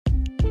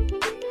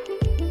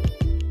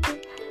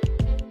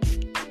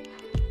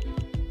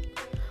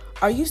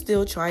Are you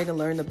still trying to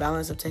learn the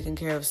balance of taking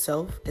care of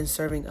self and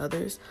serving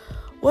others?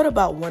 What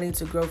about wanting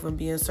to grow from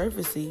being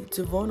surfacey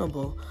to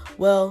vulnerable?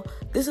 Well,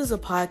 this is a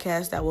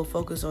podcast that will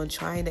focus on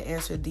trying to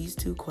answer these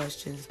two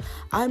questions.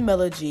 I'm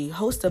Mela G,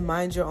 host of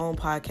Mind Your Own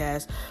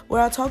podcast,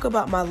 where I talk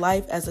about my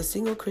life as a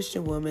single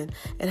Christian woman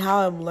and how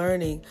I'm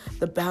learning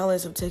the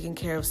balance of taking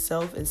care of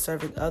self and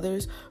serving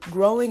others,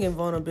 growing in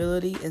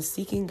vulnerability, and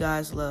seeking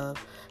God's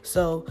love.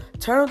 So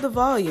turn up the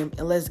volume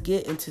and let's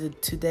get into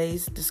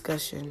today's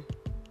discussion.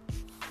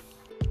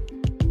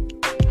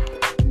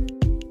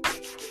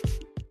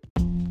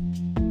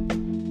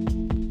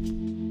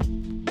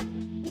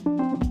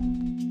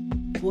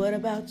 What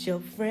about your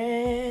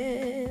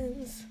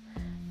friends?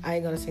 I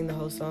ain't gonna sing the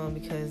whole song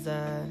because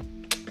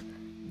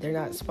they're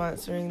not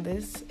sponsoring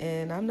this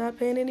and I'm not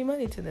paying any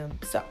money to them.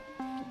 So,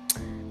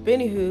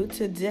 anywho,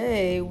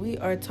 today we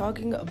are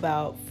talking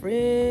about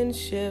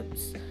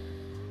friendships.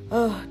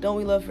 Oh, don't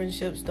we love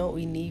friendships? Don't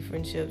we need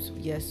friendships?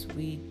 Yes,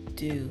 we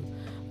do.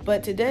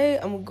 But today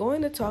I'm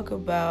going to talk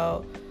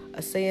about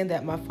a saying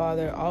that my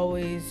father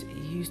always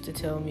used to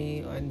tell me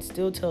and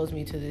still tells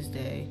me to this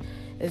day,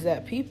 is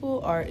that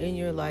people are in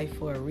your life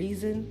for a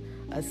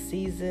reason, a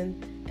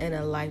season, and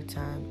a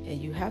lifetime. And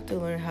you have to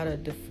learn how to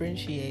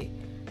differentiate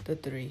the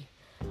three.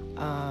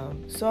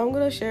 So I'm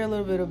going to share a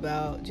little bit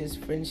about just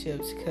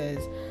friendships because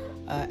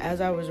as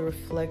I was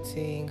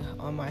reflecting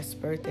on my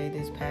birthday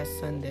this past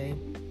Sunday,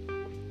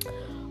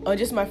 on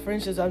just my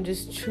friendships, I'm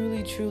just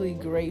truly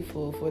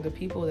grateful for the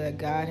people that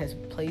God has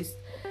placed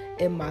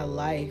in my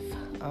life.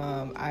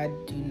 I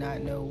do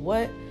not know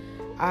what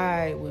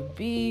I would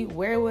be,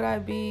 where would I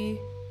be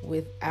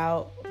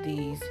without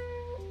these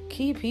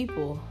key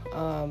people.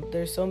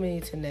 There's so many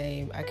to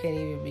name, I can't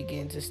even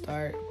begin to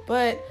start,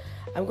 but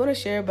I'm going to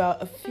share about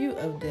a few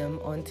of them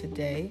on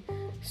today.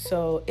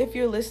 So if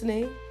you're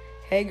listening,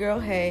 hey girl,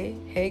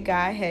 hey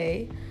guy,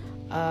 hey,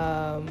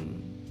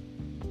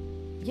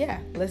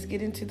 let's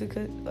get into the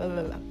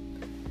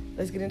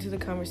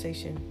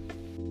conversation.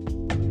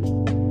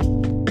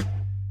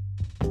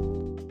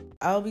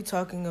 I'll be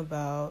talking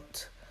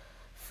about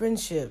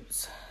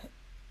friendships,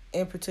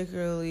 and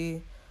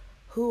particularly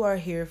who are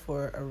here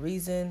for a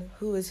reason,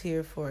 who is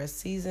here for a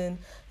season,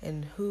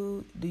 and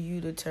who do you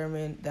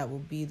determine that will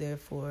be there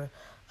for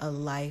a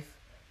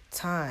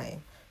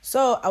lifetime.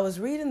 So I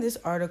was reading this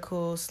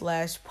article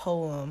 /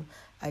 poem,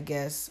 I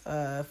guess,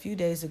 a few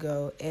days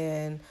ago,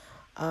 and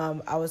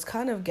I was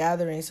kind of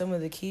gathering some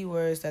of the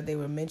keywords that they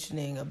were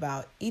mentioning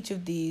about each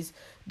of these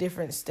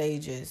different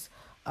stages.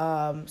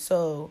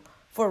 So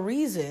for a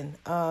reason,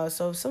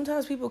 so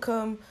sometimes people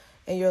come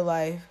in your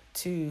life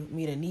to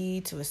meet a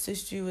need, to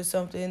assist you with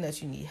something that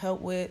you need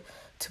help with,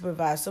 to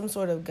provide some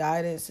sort of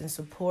guidance and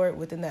support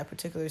within that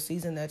particular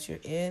season that you're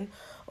in,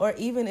 or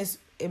even it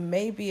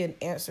may be an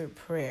answered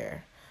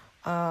prayer.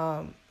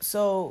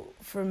 So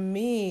for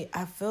me,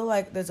 I feel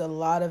like there's a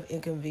lot of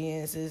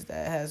inconveniences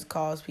that has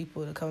caused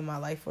people to come in my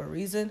life for a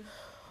reason.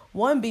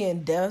 One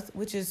being death,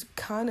 which is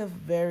kind of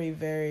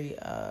very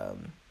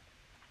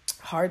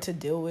hard to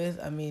deal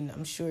with. I mean,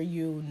 I'm sure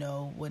you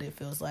know what it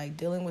feels like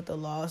dealing with the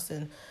loss,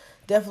 and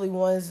definitely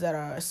ones that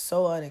are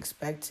so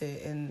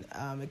unexpected. And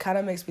it kind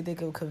of makes me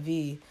think of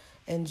Kavi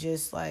and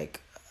just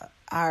like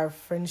our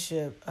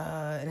friendship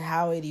and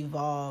how it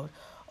evolved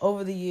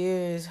over the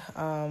years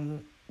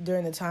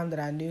during the time that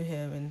I knew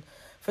him. And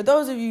for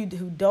those of you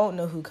who don't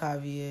know who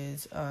Kavi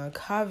is,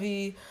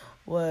 Kavi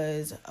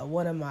was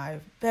one of my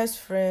best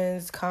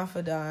friends,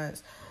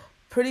 confidants,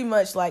 pretty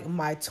much like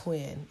my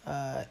twin,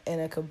 in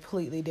a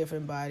completely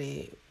different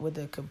body with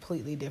a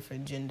completely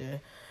different gender.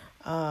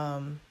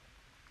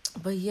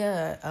 But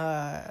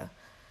yeah,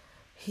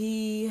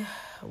 he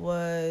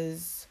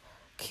was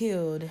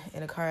killed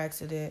in a car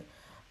accident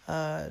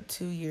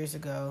 2 years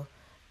ago,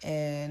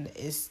 and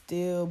it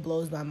still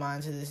blows my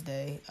mind to this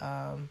day.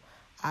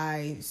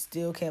 I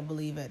still can't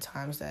believe at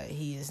times that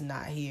he is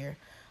not here.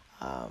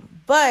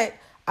 But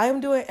I am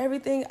doing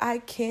everything I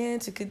can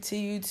to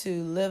continue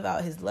to live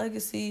out his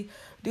legacy,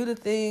 do the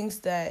things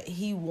that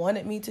he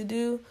wanted me to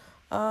do.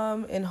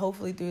 And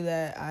hopefully through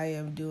that, I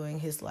am doing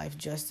his life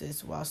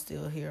justice while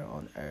still here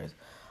on earth.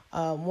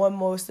 One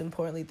most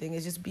importantly thing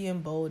is just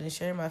being bold and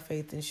sharing my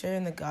faith and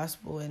sharing the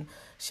gospel and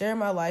sharing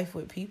my life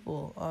with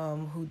people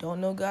who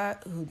don't know God,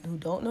 who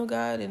don't know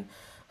God, and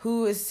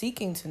who is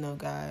seeking to know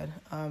God.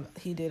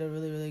 He did a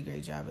really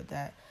great job at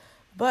that.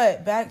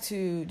 But back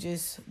to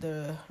just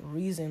the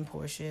reason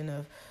portion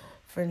of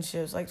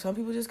friendships. Like, some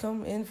people just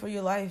come in for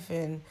your life,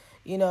 and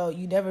you know,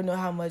 you never know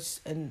how much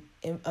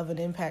of an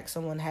impact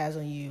someone has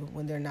on you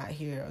when they're not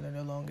here or they're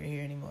no longer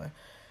here anymore.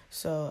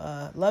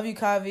 So, love you,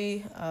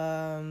 Kavi.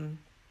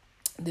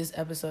 This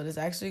episode is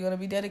actually going to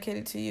be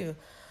dedicated to you.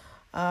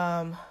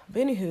 But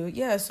anywho,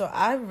 yeah, so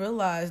I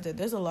realized that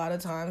there's a lot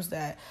of times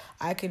that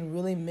I can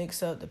really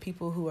mix up the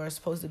people who are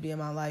supposed to be in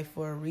my life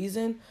for a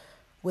reason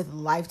with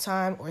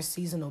lifetime or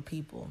seasonal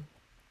people.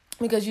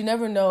 Because you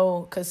never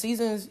know, because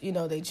seasons, you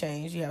know, they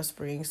change. You have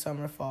spring,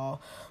 summer,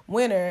 fall,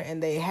 winter,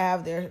 and they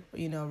have their,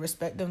 you know,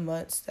 respective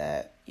months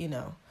that, you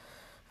know,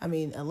 I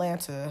mean,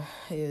 Atlanta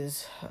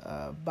is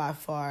by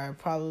far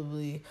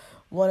probably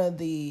one of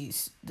the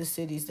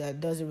cities that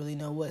doesn't really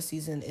know what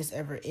season it's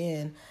ever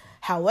in.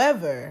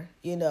 However,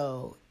 it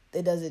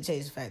doesn't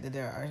change the fact that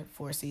there are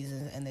 4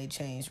 seasons and they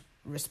change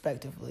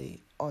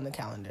respectively on the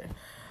calendar.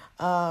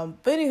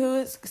 But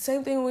anywho, it's the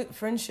same thing with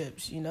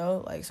friendships,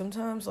 like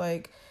sometimes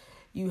like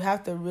you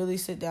have to really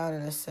sit down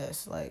and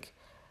assess like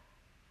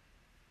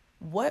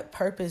what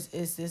purpose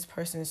is this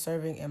person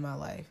serving in my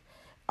life?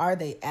 Are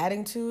they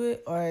adding to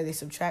it or are they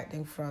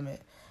subtracting from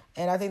it?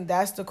 And I think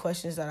that's the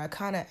questions that I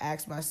kind of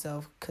ask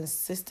myself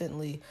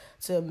consistently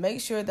to make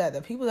sure that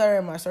the people that are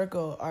in my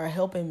circle are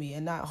helping me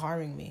and not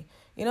harming me.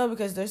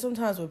 Because there's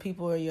sometimes when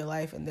people are in your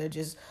life and they're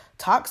just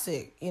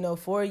toxic,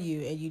 for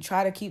you, and you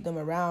try to keep them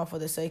around for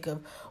the sake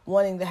of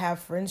wanting to have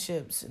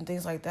friendships and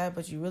things like that.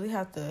 But you really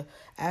have to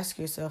ask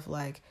yourself,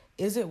 like,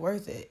 is it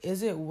worth it?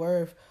 Is it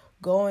worth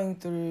going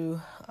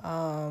through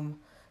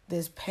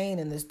this pain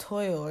and this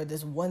toil or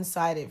this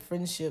one-sided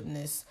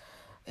friendshipness,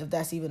 if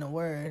that's even a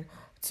word,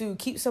 to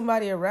keep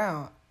somebody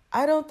around?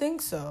 I don't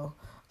think so.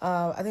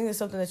 I think it's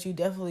something that you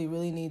definitely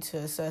really need to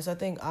assess. I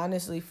think,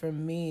 honestly, for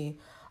me,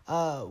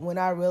 when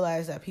I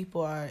realize that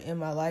people are in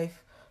my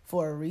life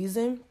for a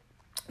reason,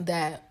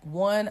 that,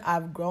 one,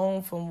 I've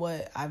grown from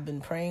what I've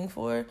been praying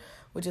for,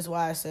 which is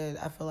why I said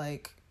I feel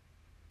like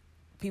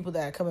people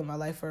that come in my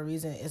life for a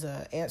reason is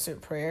an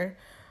answered prayer.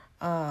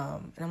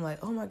 And I'm like,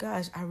 oh my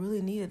gosh, I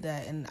really needed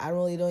that. And I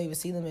really don't even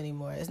see them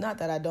anymore. It's not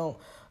that I don't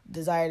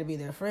desire to be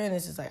their friend.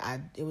 It's just like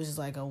it was just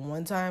like a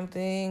one-time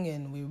thing,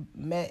 and we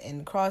met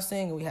in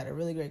crossing and we had a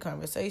really great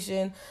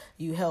conversation.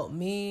 You helped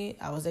me.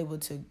 I was able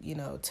to,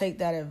 take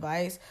that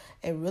advice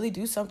and really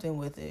do something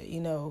with it,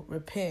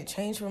 repent,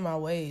 change from my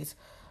ways.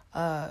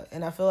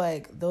 And I feel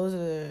like those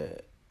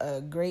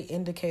are great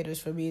indicators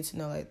for me to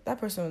know, like, that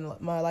person in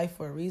my life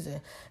for a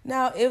reason.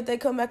 Now, if they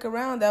come back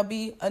around, that'll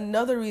be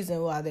another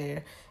reason why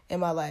they're in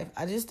my life.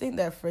 I just think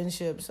that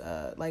friendships,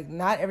 like,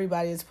 not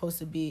everybody is supposed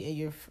to be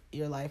in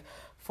your life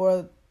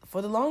for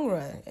the long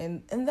run,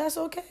 and that's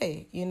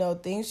okay.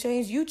 Things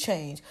change, you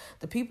change.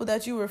 The people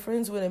that you were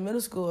friends with in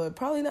middle school are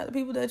probably not the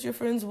people that you're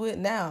friends with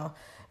now.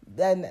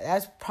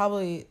 That's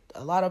probably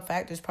a lot of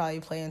factors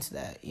probably play into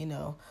that.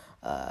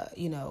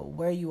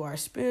 Where you are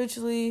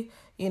spiritually,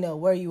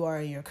 where you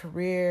are in your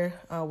career,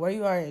 where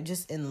you are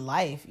just in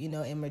life,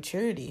 in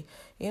maturity,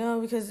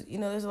 because,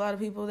 there's a lot of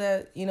people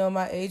that,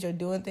 my age are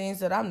doing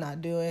things that I'm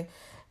not doing.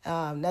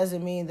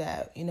 Doesn't mean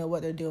that,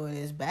 what they're doing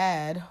is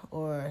bad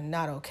or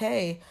not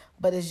okay,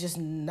 but it's just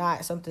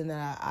not something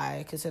that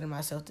I consider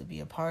myself to be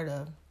a part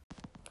of.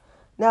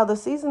 Now, the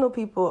seasonal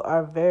people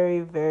are very,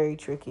 very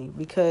tricky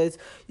because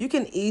you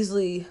can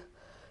easily,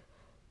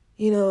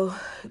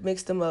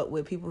 mix them up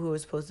with people who are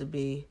supposed to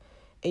be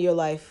in your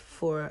life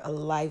for a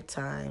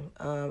lifetime.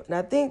 And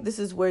I think this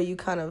is where you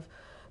kind of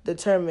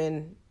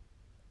determine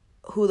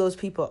who those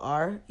people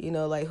are,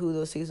 like who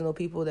those seasonal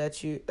people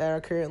that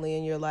are currently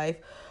in your life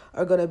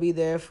are going to be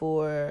there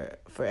for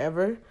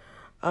forever.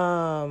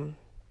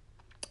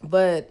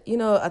 But,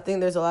 I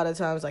think there's a lot of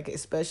times, like,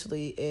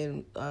 especially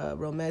in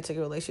romantic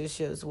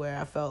relationships, where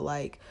I felt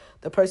like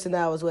the person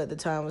that I was with at the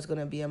time was going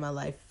to be in my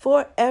life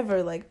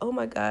forever. Like, oh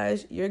my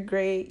gosh, you're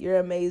great, you're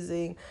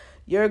amazing,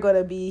 you're going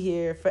to be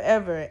here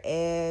forever.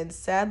 And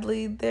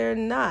sadly, they're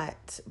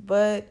not.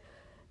 But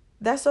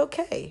that's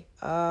okay.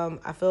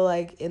 I feel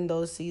like in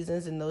those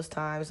seasons, in those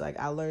times, like,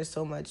 I learned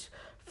so much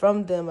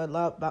from them, a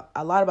lot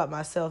about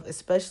myself,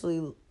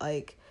 especially,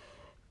 like,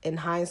 in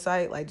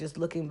hindsight, like, just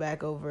looking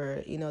back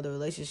over, the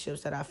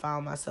relationships that I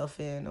found myself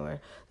in,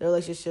 or the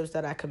relationships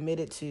that I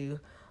committed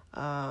to,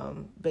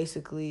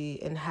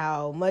 basically, and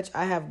how much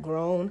I have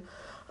grown,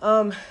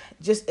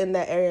 just in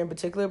that area in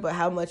particular, but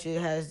how much it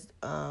has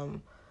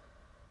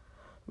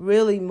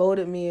really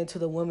molded me into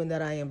the woman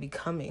that I am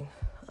becoming.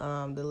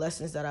 The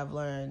lessons that I've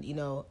learned,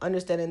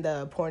 understanding the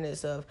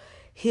importance of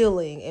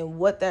healing and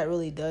what that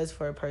really does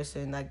for a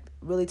person, like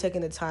really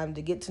taking the time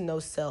to get to know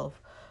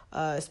self,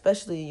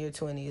 especially in your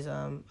 20s.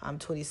 I'm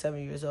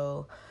 27 years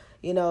old,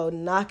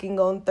 knocking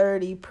on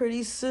 30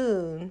 pretty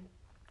soon.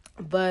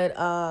 But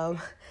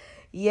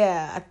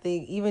yeah, I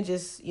think even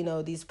just,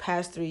 these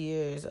past 3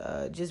 years,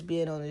 just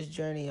being on this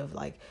journey of,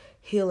 like,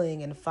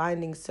 healing and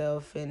finding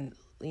self and,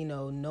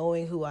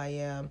 knowing who I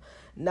am,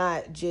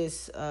 not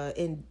just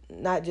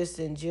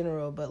in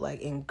general, but, like,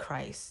 in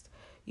Christ,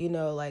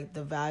 like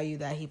the value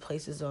that he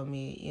places on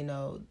me,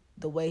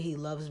 the way he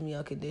loves me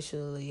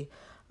unconditionally,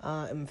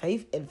 and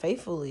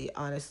faithfully,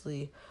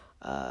 honestly,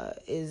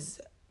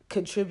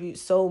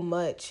 contributes so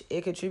much.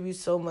 It contributes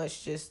so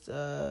much just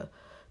to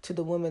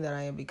the woman that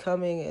I am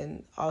becoming,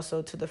 and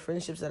also to the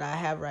friendships that I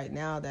have right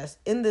now that's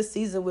in this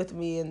season with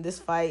me, in this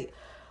fight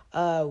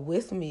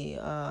with me.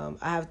 I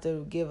have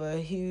to give a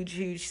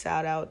huge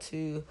shout out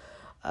to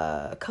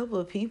a couple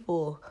of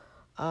people,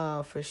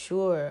 for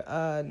sure.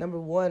 Number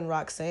one,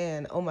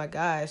 Roxanne. Oh my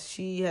gosh,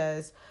 she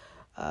has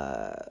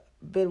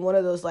been one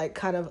of those, like,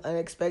 kind of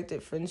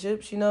unexpected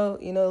friendships. You know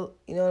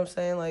what I'm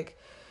saying? Like,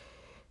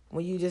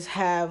 when you just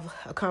have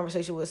a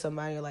conversation with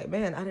somebody, you're like,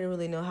 man, I didn't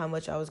really know how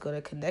much I was going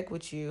to connect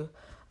with you.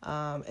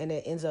 and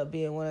it ends up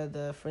being one of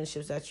the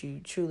friendships that you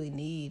truly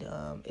need.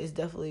 It's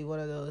definitely one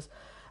of those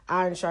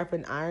iron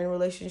sharpen iron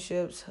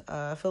relationships.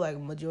 I feel like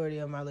majority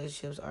of my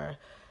relationships are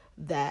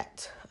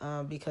that,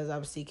 because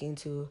I'm seeking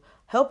to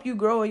help you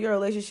grow in your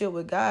relationship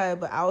with God,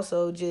 but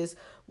also just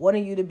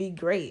wanting you to be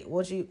great,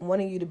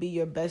 wanting you to be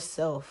your best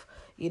self.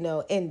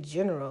 In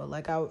general,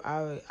 like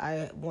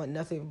I want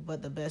nothing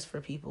but the best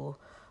for people,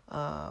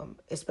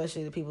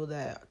 especially the people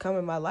that come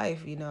in my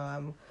life.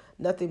 I'm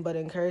nothing but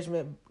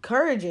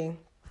encouraging.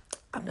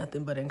 I'm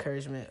nothing but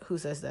encouragement. Who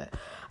says that?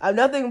 I'm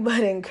nothing but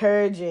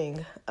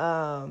encouraging.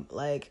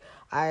 Like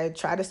I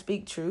try to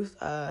speak truth,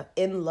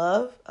 in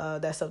love.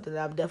 That's something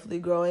that I'm definitely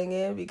growing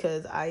in,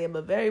 because I am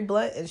a very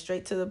blunt and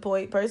straight to the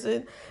point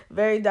person,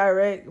 very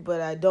direct, but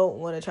I don't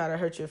want to try to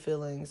hurt your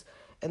feelings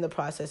in the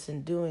process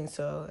in doing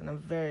so. And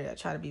I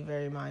try to be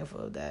very mindful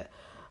of that.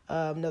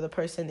 Another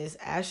person is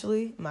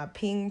Ashley, my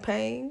ping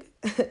pang.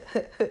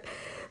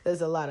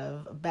 There's a lot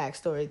of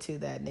backstory to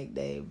that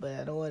nickname, but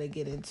I don't want to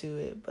get into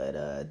it.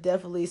 But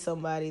definitely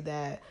somebody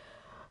that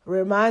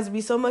reminds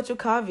me so much of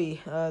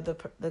Kavi,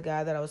 the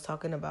guy that I was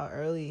talking about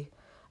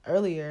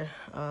earlier.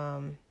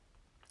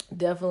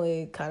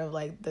 Definitely kind of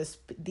like the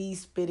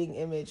spitting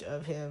image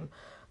of him,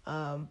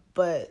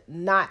 but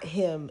not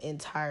him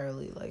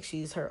entirely. Like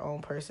she's her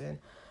own person,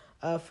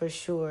 for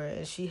sure,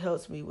 and she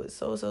helps me with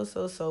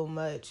so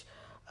much,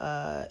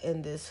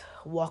 in this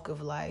walk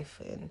of life,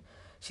 and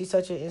she's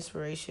such an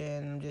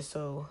inspiration. I'm just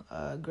so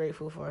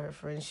grateful for her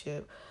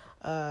friendship.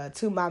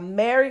 To my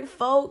married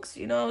folks,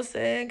 you know what I'm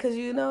saying? Because,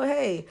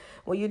 hey,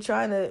 when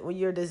when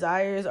your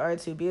desires are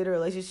to be in a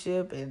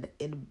relationship and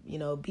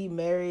be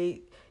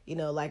married,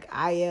 like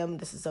I am,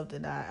 this is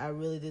something I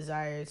really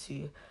desire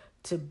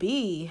to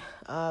be.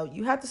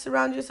 You have to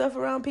surround yourself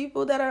around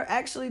people that are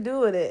actually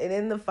doing it and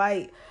in the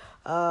fight,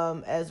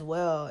 as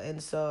well.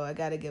 And so I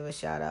got to give a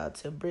shout out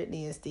to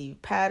Brittany and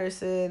Steve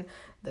Patterson,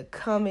 the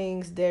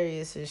Cummings,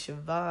 Darius and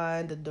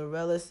Siobhan, the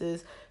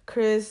Dorellises,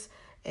 Chris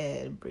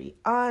and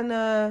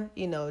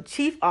Brianna,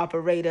 chief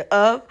operator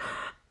of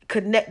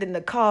Connecting the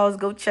Calls.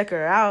 Go check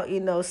her out,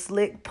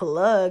 slick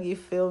plug, you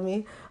feel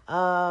me?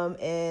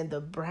 And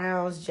the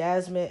Browns,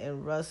 Jasmine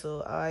and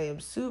Russell. I am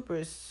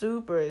super,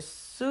 super,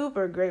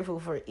 super grateful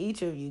for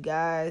each of you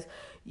guys.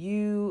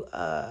 You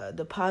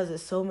deposit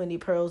so many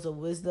pearls of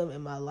wisdom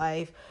in my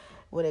life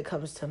when it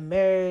comes to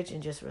marriage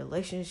and just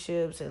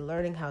relationships and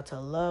learning how to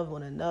love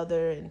one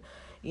another, and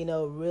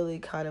really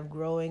kind of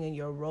growing in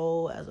your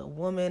role as a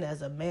woman,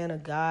 as a man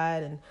of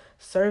God, and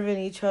serving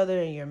each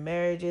other in your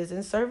marriages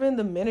and serving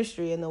the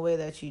ministry in the way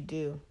that you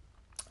do.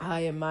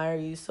 I admire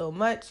you so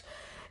much.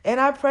 And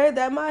I pray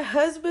that my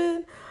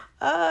husband,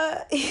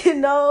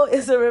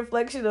 is a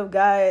reflection of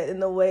God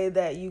in the way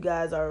that you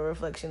guys are a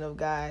reflection of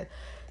God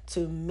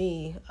to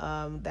me.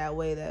 That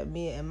way that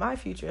me and my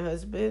future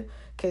husband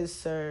can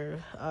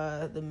serve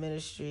the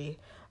ministry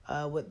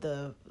with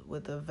the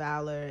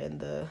valor and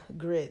the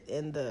grit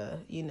and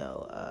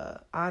the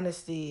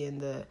honesty and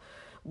the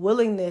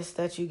willingness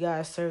that you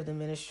guys serve the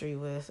ministry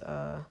with.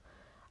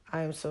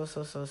 I am so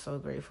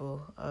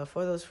grateful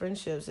for those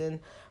friendships. And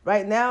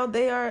right now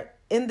they are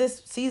in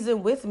this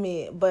season with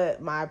me,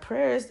 but my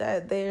prayer is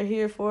that they're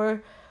here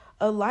for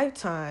a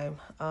lifetime,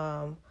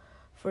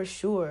 for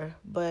sure.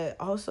 But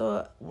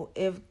also,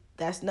 if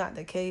that's not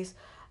the case,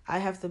 I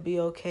have to be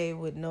okay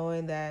with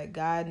knowing that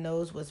God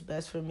knows what's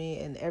best for me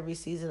in every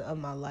season of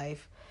my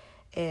life.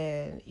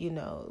 And,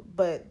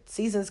 but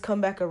seasons come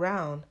back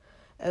around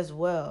as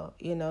well,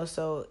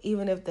 so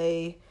even if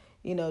they,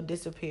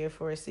 disappear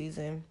for a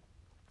season,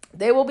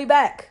 they will be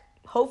back,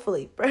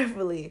 hopefully,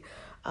 prayerfully.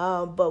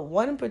 But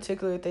one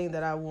particular thing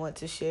that I want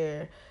to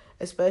share,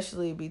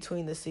 especially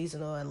between the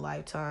seasonal and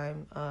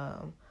lifetime,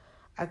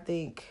 I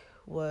think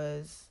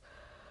was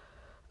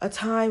a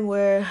time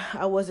where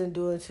I wasn't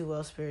doing too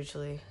well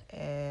spiritually.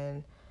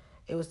 And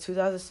it was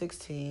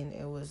 2016.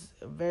 It was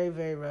a very,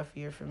 very rough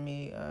year for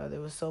me.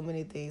 There was so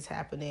many things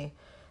happening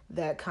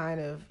that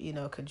kind of,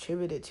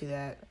 contributed to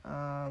that.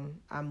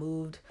 I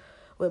moved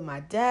with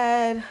my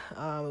dad.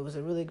 It was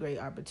a really great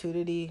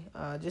opportunity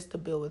just to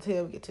build with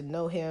him, get to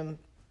know him.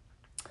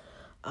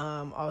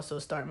 Also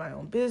start my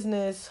own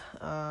business.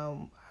 I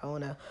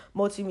own a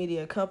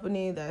multimedia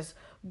company that's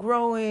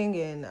growing,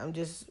 and I'm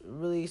just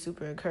really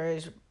super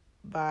encouraged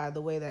by the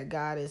way that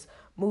God is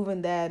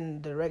moving that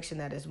and the direction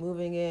that it's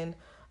moving in.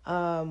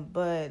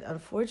 But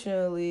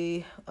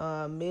unfortunately,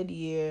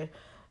 mid-year,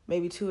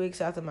 maybe 2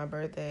 weeks after my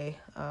birthday,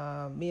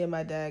 me and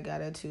my dad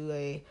got into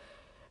a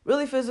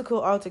really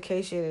physical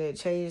altercation, and it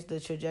changed the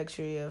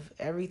trajectory of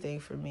everything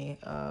for me.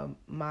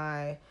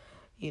 My,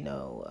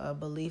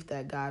 belief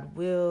that God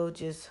will,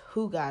 just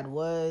who God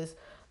was.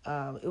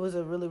 It was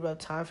a really rough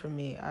time for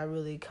me. I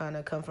really kind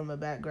of come from a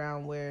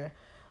background where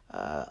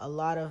a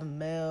lot of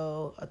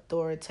male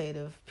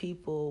authoritative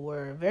people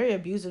were very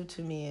abusive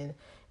to me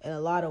in a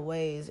lot of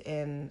ways.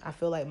 And I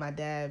feel like my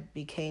dad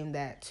became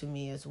that to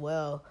me as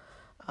well.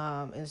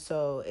 And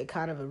so it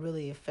kind of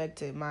really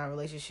affected my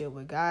relationship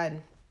with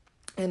God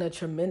in a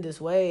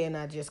tremendous way. And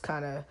I just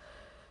kind of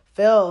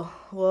fell.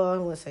 Well, I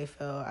wouldn't say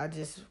fell.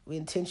 We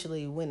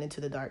intentionally went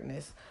into the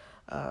darkness.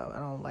 I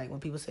don't like when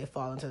people say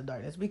fall into the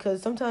darkness,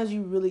 because sometimes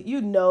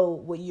you know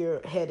when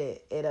you're headed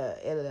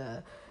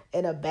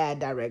in a bad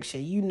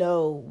direction. You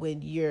know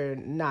when you're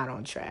not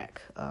on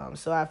track.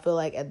 So I feel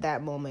like at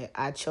that moment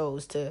I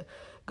chose to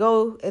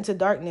go into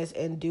darkness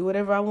and do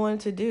whatever I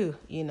wanted to do,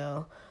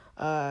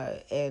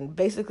 and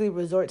basically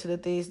resort to the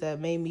things that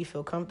made me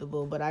feel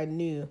comfortable. But I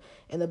knew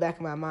in the back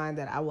of my mind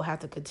that I will have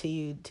to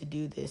continue to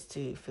do this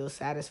to feel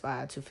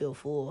satisfied, to feel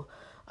full.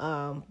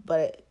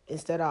 But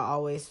instead, I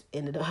always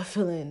ended up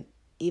feeling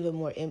even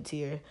more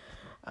emptier.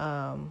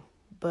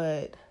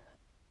 But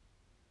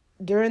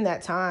during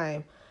that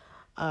time,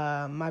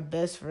 my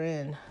best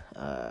friend,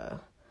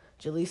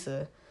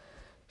 Jaleesa,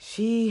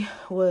 she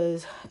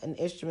was an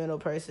instrumental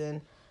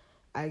person.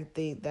 I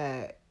think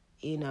that,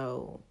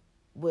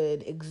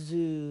 would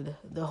exude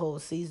the whole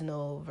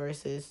seasonal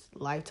versus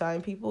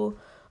lifetime people.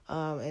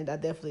 And I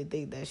definitely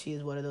think that she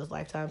is one of those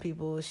lifetime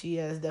people. She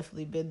has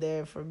definitely been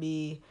there for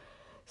me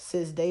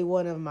since day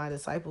one of my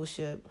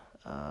discipleship.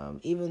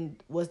 Even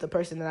was the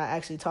person that I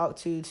actually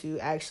talked to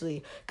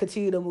actually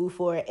continue to move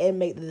forward and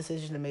make the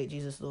decision to make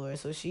Jesus Lord.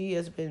 So she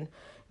has been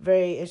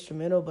very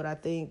instrumental. But I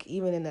think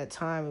even in that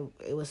time,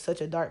 it was such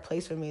a dark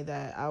place for me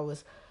that I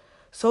was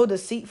so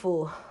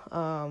deceitful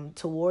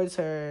towards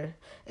her,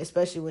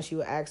 especially when she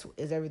would ask,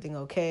 "Is everything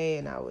okay?"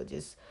 And I would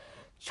just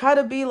try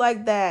to be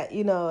like that,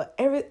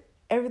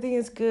 everything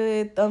is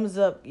good, thumbs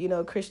up,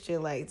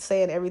 Christian, like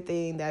saying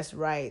everything that's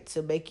right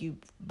to make you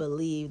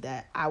believe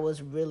that I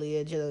was really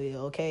and genuinely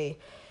okay.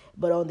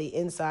 But on the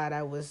inside,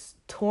 I was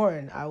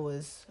torn. I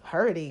was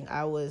hurting.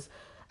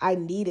 I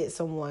needed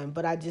someone,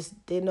 but I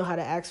just didn't know how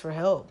to ask for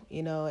help,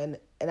 and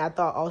I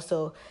thought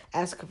also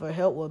asking for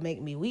help would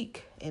make me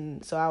weak.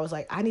 And so I was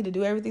like, I need to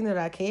do everything that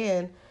I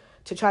can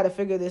to try to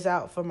figure this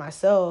out for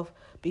myself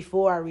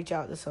before I reach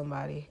out to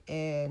somebody.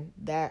 And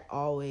that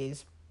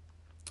always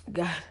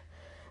got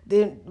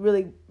didn't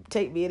really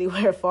take me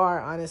anywhere far,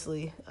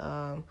 honestly.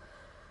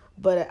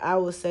 But I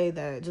will say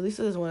that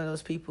Jaleesa is one of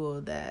those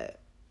people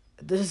that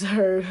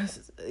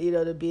deserves,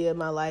 to be in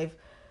my life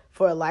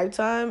for a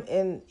lifetime.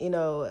 And,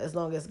 as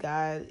long as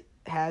God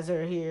has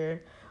her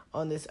here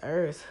on this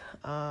earth,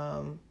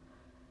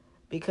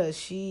 because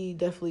she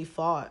definitely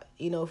fought,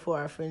 for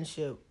our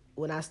friendship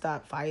when I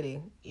stopped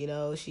fighting.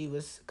 She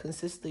was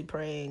consistently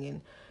praying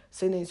and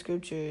sending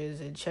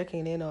scriptures and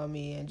checking in on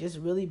me and just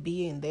really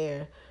being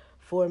there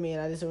for me.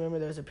 And I just remember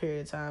there was a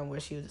period of time where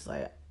she was just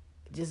like,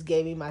 just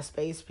gave me my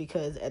space,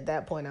 because at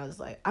that point I was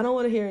like, I don't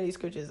want to hear any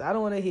scriptures. I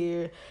don't want to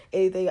hear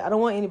anything. I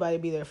don't want anybody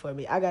to be there for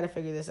me. I got to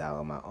figure this out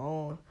on my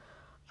own.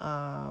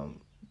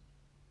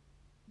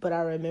 But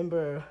I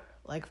remember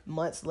like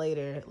months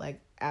later,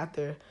 like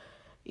after,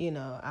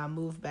 I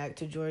moved back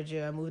to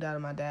Georgia. I moved out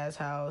of my dad's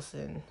house,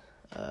 and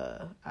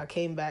I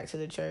came back to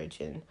the church,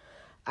 and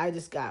I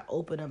just got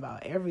open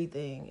about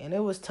everything. And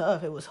it was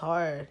tough. It was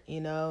hard,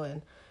 and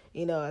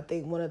I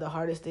think one of the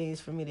hardest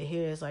things for me to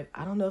hear is like,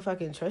 I don't know if I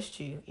can trust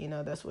you.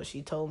 That's what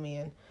she told me.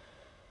 And,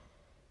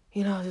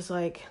 just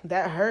like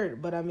that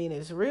hurt. But I mean,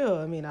 it's real.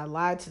 I mean, I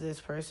lied to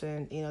this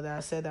person, that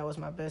I said that was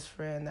my best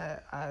friend,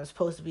 that I was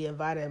supposed to be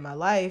invited in my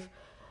life.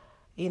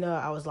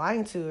 I was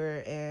lying to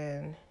her,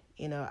 and,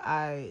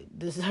 I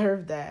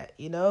deserved that,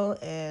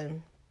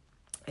 and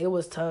it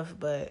was tough.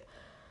 But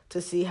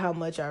to see how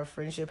much our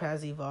friendship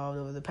has evolved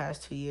over the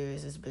past 2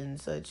 years has been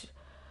such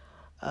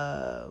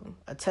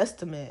a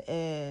testament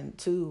and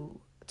to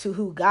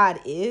who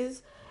God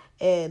is,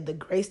 and the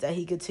grace that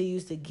He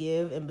continues to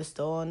give and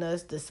bestow on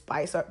us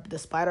despite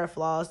our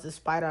flaws,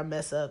 despite our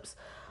mess ups.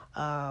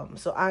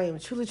 So I am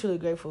truly, truly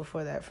grateful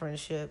for that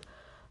friendship,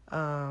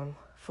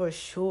 for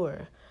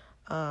sure.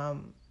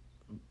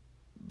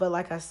 But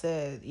like I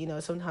said,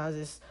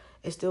 sometimes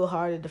it's still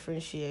hard to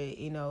differentiate,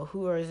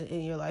 who is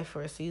in your life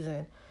for a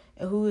season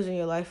and who is in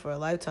your life for a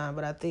lifetime.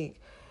 But I think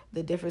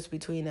the difference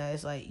between that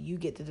is like you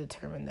get to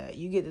determine that.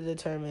 You get to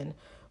determine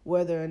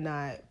whether or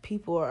not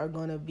people are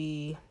going to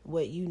be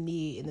what you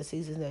need in the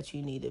seasons that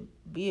you need to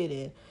be it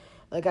in.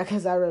 Like,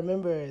 because I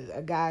remember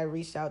a guy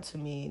reached out to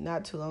me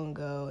not too long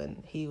ago,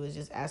 and he was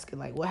just asking,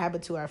 like, what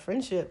happened to our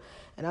friendship?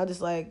 And I was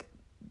just like,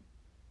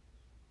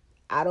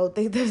 I don't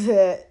think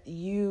that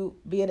you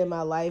being in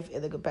my life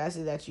in the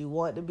capacity that you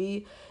want to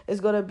be is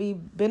going to be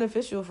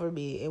beneficial for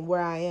me and where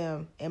I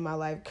am in my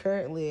life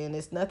currently. And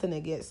it's nothing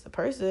against the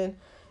person,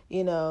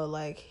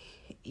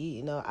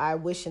 I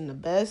wish him the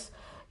best.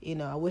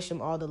 I wish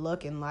him all the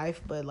luck in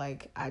life, but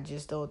like, I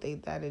just don't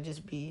think that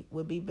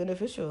would be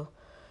beneficial,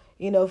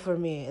 for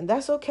me. And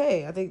that's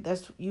okay. I think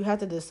you have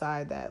to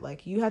decide that.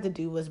 Like, you have to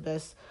do what's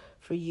best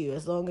for you,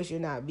 as long as you're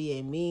not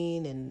being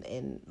mean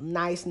and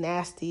nice,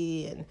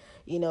 nasty, and,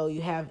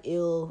 you have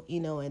ill,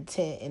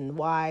 intent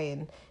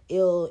and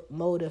ill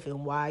motive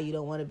and why you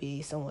don't want to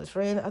be someone's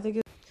friend. I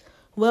think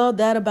well,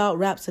 that about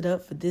wraps it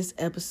up for this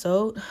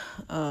episode.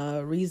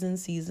 Reason,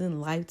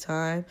 season,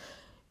 lifetime.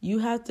 You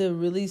have to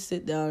really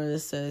sit down and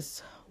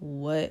assess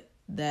what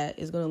that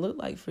is going to look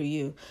like for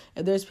you.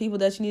 If there's people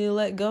that you need to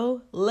let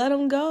go, let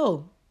them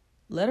go.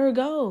 Let her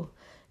go.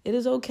 It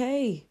is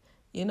okay.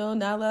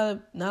 Not a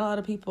lot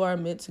of people are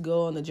meant to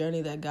go on the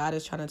journey that God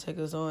is trying to take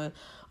us on.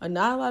 Or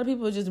not a lot of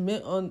people are just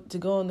meant to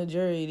go on the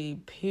journey,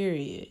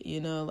 period.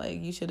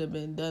 Like, you should have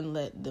been done,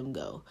 let them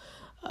go.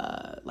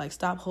 Like,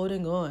 stop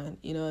holding on.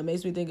 It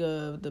makes me think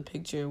of the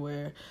picture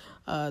where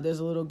there's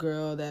a little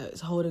girl that's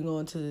holding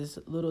on to this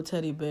little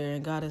teddy bear,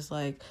 and God is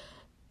like,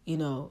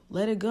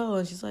 let it go.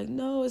 And she's like,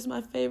 no, it's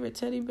my favorite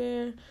teddy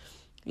bear.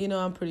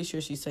 I'm pretty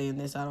sure she's saying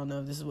this. I don't know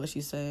if this is what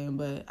she's saying,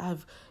 but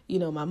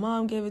my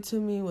mom gave it to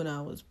me when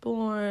I was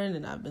born,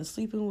 and I've been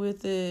sleeping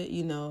with it,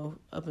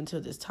 up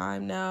until this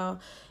time now.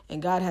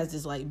 And God has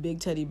this like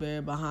big teddy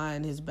bear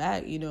behind his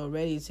back,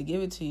 ready to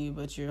give it to you,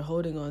 but you're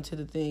holding on to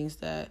the things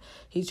that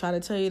he's trying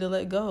to tell you to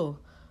let go.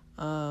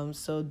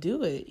 So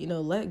do it,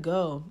 let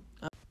go.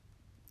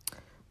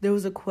 There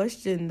was a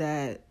question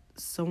that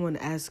someone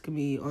asked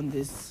me on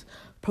this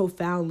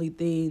profoundly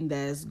thing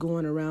that's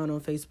going around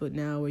on Facebook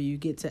now, where you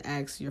get to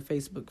ask your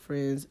Facebook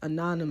friends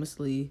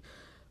anonymously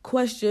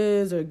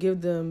questions or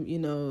give them,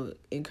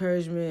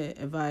 encouragement,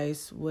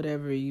 advice,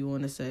 whatever you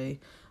want to say.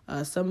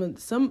 This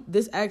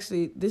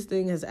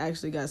thing has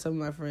actually got some of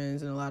my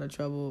friends in a lot of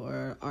trouble,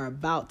 or are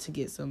about to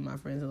get some of my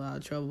friends in a lot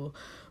of trouble.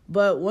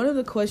 But one of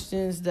the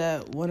questions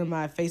that one of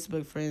my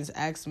Facebook friends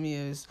asked me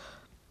is,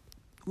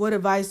 what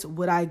advice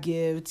would I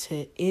give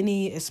to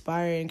any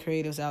aspiring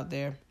creatives out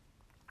there?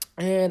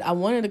 And I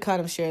wanted to kind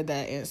of share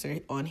that answer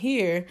on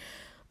here,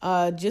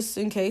 just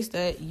in case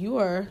that you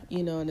are,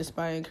 an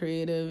aspiring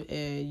creative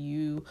and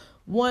you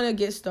want to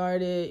get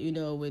started,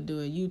 with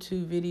doing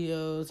YouTube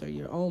videos or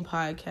your own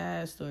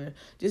podcast, or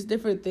just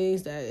different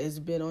things that has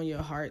been on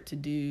your heart to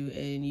do,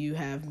 and you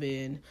have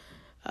been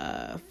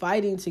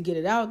fighting to get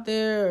it out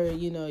there, or,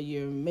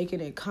 you're making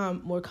it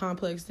more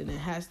complex than it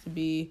has to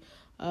be.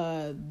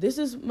 This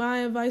is my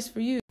advice for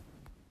you.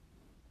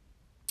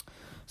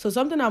 So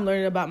something I'm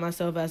learning about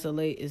myself as of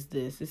late is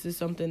this. This is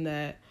something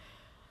that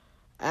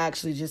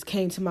actually just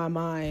came to my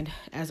mind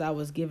as I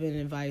was giving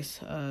advice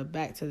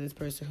back to this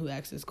person who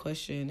asked this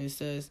question. It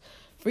says,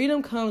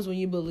 freedom comes when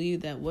you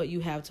believe that what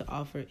you have to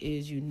offer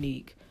is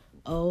unique.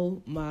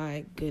 Oh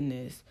my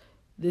goodness.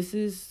 This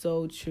is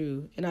so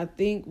true. And I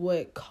think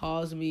what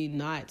caused me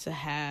not to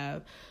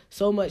have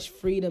so much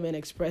freedom in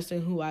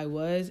expressing who I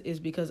was is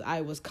because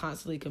I was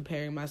constantly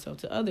comparing myself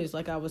to others,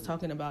 like I was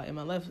talking about in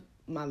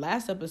my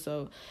last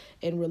episode,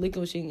 in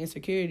relinquishing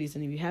insecurities.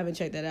 And if you haven't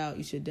checked that out,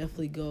 you should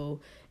definitely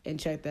go and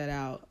check that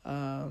out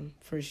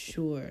for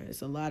sure.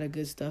 It's a lot of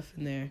good stuff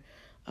in there.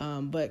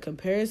 But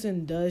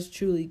comparison does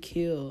truly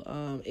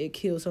kill. It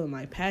kills some of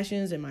my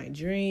passions and my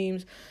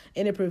dreams,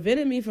 and it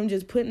prevented me from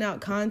just putting out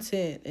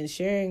content and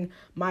sharing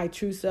my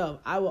true self.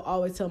 I will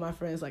always tell my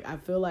friends, like, I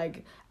feel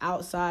like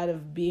outside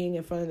of being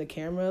in front of the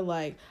camera,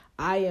 like,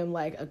 I am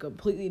like a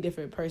completely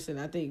different person.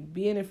 I think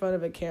being in front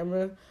of a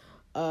camera,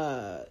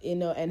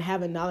 and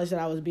having knowledge that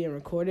I was being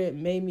recorded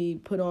made me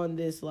put on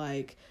this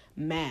like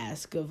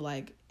mask of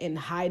like, in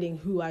hiding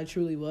who I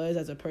truly was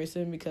as a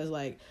person, because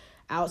like,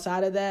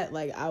 outside of that,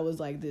 like, I was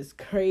like this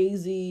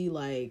crazy,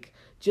 like,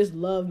 just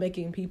love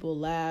making people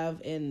laugh,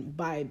 and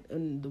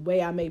the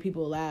way I make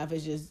people laugh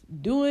is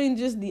just doing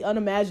just the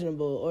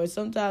unimaginable, or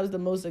sometimes the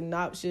most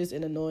obnoxious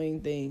and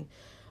annoying thing,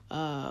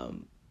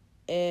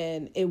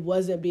 and it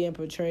wasn't being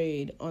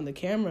portrayed on the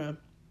camera.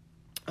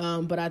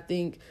 But I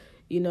think,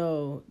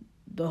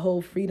 the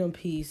whole freedom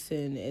piece,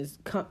 and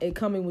it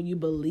coming when you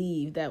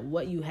believe that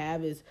what you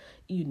have is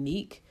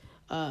unique.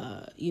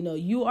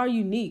 You are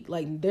unique.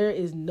 Like, there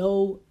is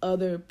no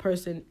other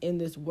person in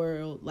this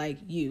world like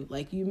you.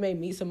 Like, you may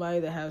meet somebody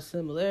that has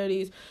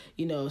similarities,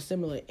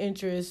 similar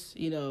interests,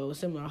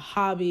 similar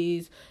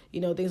hobbies,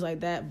 things like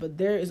that. But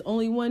there is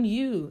only one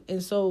you.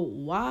 And so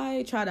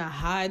why try to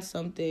hide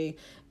something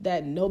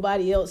that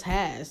nobody else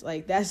has?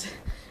 Like,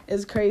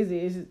 it's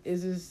crazy.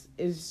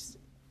 It's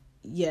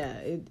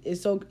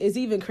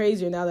even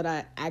crazier now that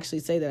I actually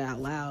say that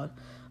out loud.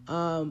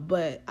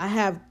 But I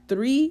have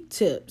 3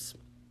 tips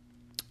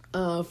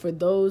for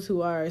those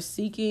who are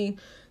seeking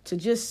to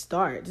just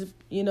start,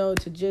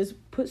 to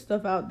just put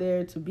stuff out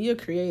there, to be a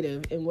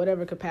creative in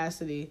whatever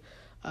capacity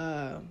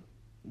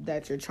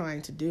that you're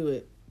trying to do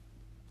it.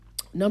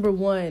 Number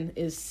 1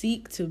 is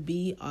seek to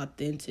be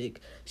authentic.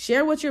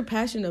 Share what you're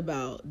passionate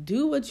about.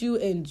 Do what you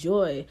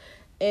enjoy.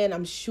 And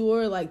I'm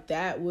sure like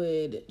that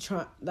would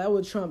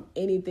trump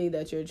anything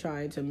that you're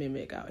trying to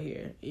mimic out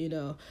here.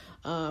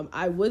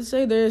 I would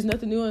say there's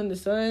nothing new under the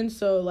sun.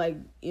 So like,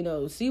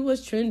 see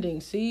what's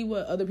trending, see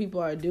what other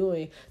people are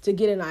doing to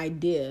get an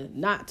idea,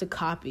 not to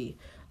copy.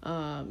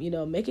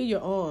 Make it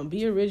your own,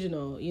 be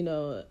original,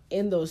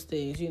 in those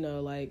things,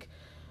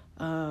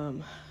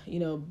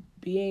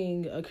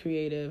 being a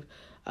creative.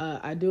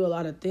 I do a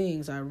lot of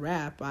things. I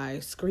rap, I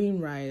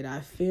screenwrite, I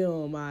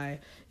film, I,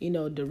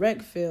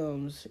 direct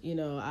films,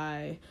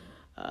 I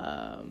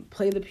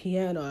play the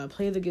piano, I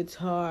play the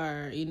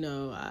guitar,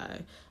 I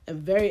am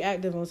very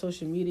active on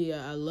social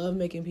media. I love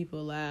making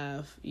people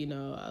laugh,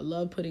 I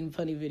love putting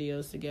funny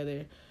videos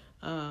together.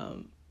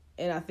 And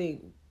I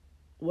think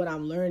what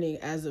I'm learning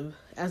as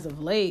of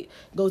late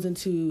goes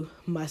into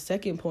my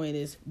second point,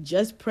 is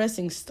just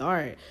pressing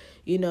start.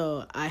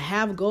 I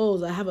have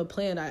goals, I have a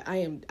plan,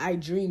 I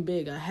dream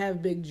big, I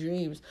have big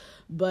dreams,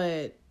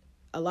 but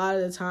a lot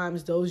of the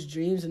times those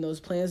dreams and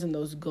those plans and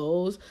those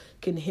goals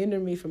can hinder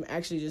me from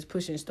actually just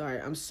pushing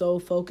start. I'm so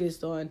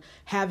focused on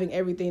having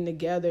everything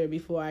together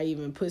before I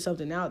even put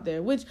something out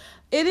there, which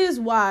it is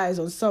wise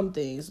on some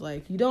things.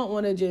 Like, you don't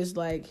want to just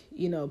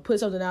put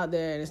something out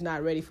there and it's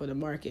not ready for the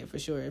market, for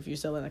sure. If you're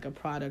selling like a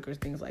product or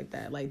things like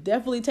that, like,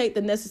 definitely take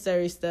the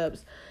necessary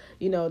steps,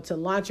 to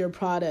launch your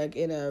product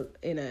in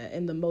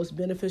the most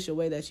beneficial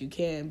way that you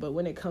can. But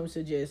when it comes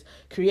to just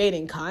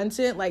creating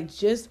content, like,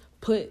 just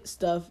put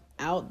stuff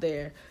out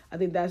there. I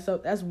think that's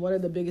one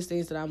of the biggest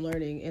things that I'm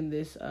learning in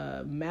this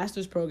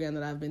master's program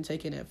that I've been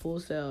taking at Full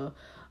Sail.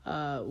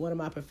 One of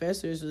my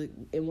professors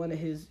in one of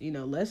his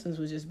lessons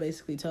was just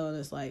basically telling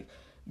us, like,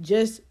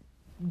 just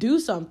do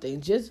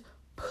something, just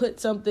put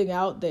something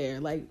out there,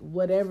 like,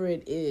 whatever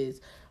it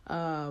is.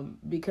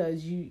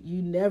 Because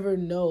you never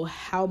know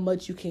how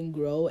much you can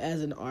grow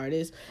as an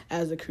artist,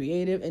 as a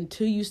creative,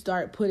 until you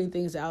start putting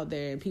things out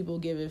there and people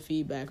giving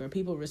feedback or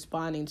people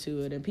responding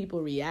to it and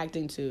people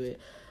reacting to it.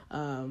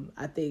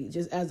 I think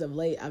just as of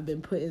late, I've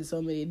been putting so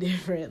many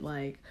different,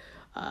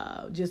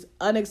 just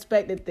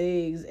unexpected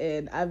things,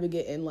 and I've been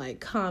getting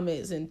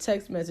comments and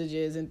text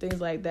messages and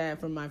things like that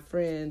from my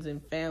friends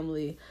and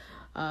family.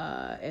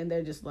 And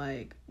they're just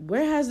like,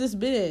 where has this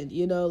been?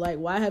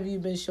 Why have you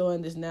been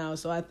showing this now?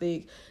 So I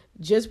think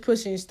just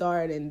pushing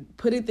start and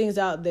putting things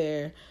out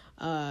there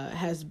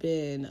has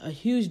been a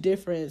huge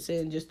difference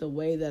in just the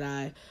way that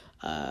I,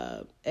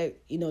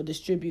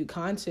 distribute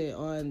content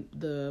on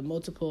the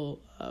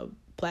multiple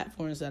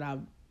platforms that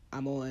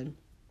I'm on.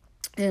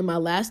 And my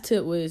last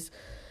tip was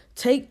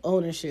take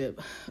ownership.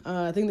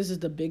 I think this is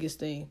the biggest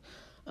thing.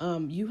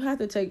 You have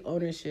to take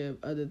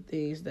ownership of the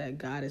things that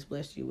God has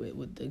blessed you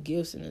with the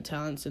gifts and the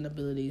talents and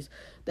abilities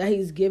that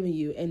He's given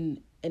you,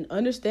 and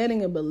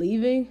understanding and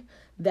believing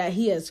that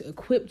He has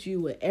equipped you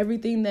with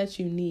everything that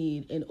you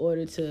need in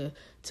order to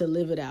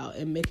live it out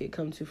and make it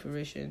come to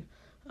fruition.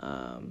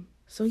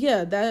 So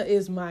yeah, that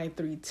is my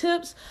 3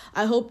 tips.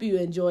 I hope you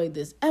enjoyed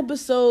this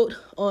episode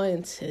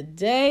on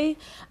today.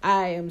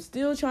 I am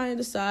still trying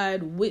to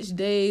decide which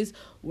days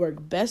work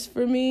best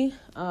for me.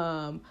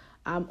 I'm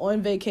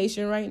on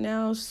vacation right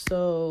now,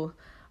 so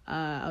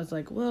I was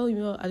like,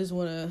 well, I just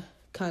want to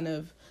kind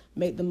of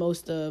make the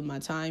most of my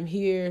time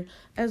here,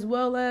 as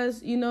well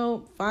as,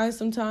 find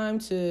some time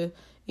to,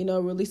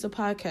 release a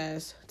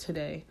podcast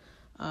today.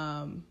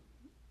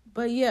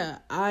 But yeah,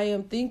 I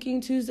am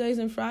thinking Tuesdays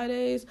and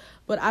Fridays,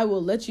 but I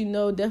will let you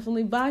know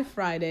definitely by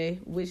Friday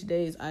which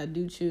days I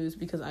do choose,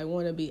 because I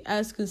want to be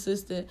as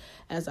consistent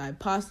as I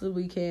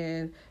possibly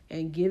can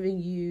and giving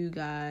you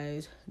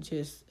guys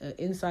just an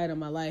insight on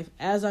my life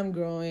as I'm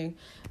growing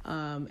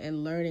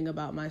and learning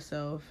about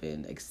myself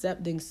and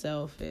accepting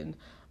self and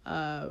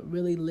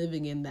really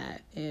living in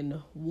that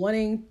and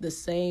wanting the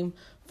same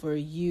for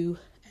you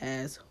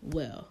as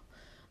well.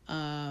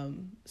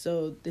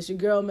 So this your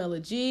girl Mela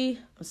G.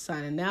 I'm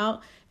signing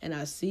out, and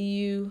I'll see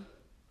you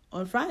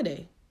on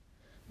Friday.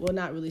 Well,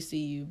 not really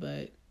see you,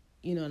 but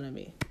you know what I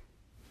mean.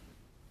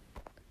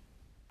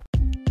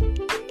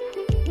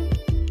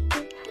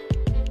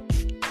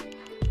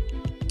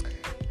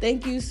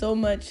 Thank you so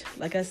much,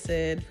 like I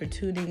said, for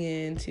tuning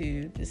in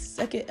to the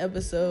second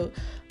episode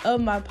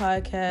of my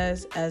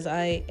podcast, as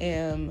I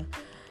am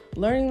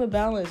learning the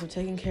balance of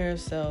taking care of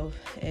self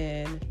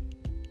and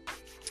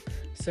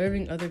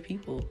serving other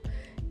people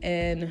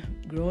and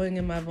growing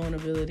in my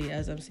vulnerability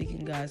as I'm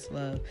seeking God's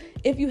love.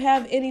 If you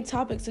have any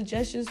topic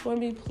suggestions for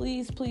me,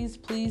 please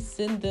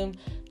send them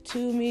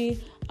to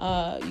me.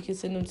 You can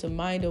send them to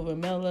Mind Over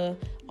Mela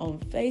on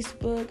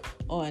Facebook,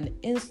 on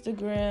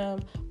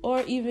Instagram,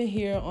 or even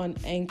here on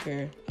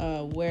Anchor,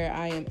 where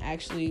I am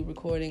actually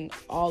recording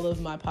all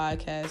of my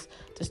podcasts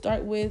to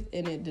start with,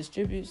 and it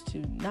distributes to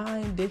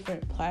 9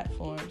 different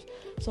platforms.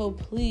 So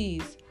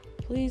please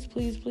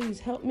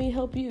help me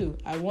help you.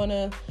 I want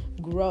to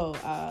grow.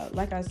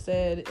 Like I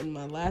said in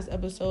my last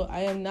episode,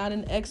 I am not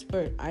an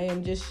expert. I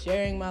am just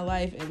sharing my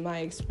life and my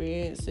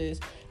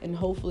experiences, and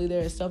hopefully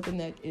there is something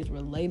that is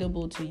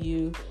relatable to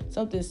you,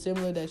 something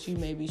similar that you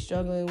may be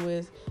struggling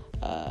with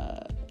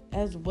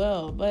as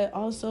well. But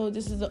also,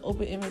 this is an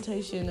open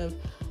invitation of,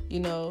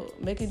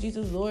 making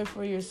Jesus Lord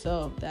for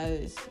yourself.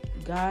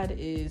 God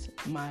is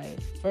my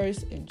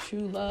first and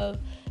true love,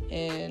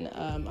 and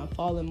I'm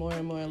falling more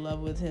and more in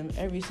love with Him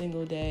every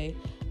single day.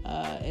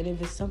 And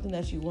if it's something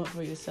that you want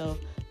for yourself,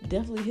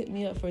 definitely hit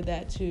me up for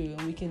that too,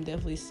 and we can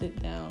definitely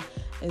sit down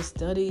and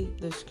study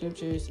the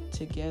scriptures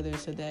together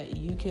so that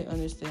you can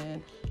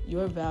understand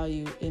your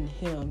value in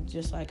Him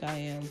just like I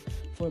am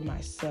for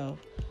myself.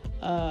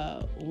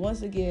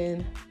 Once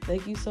again,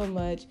 thank you so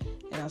much,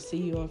 and I'll see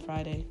you on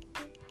Friday.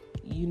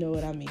 You know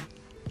what I mean.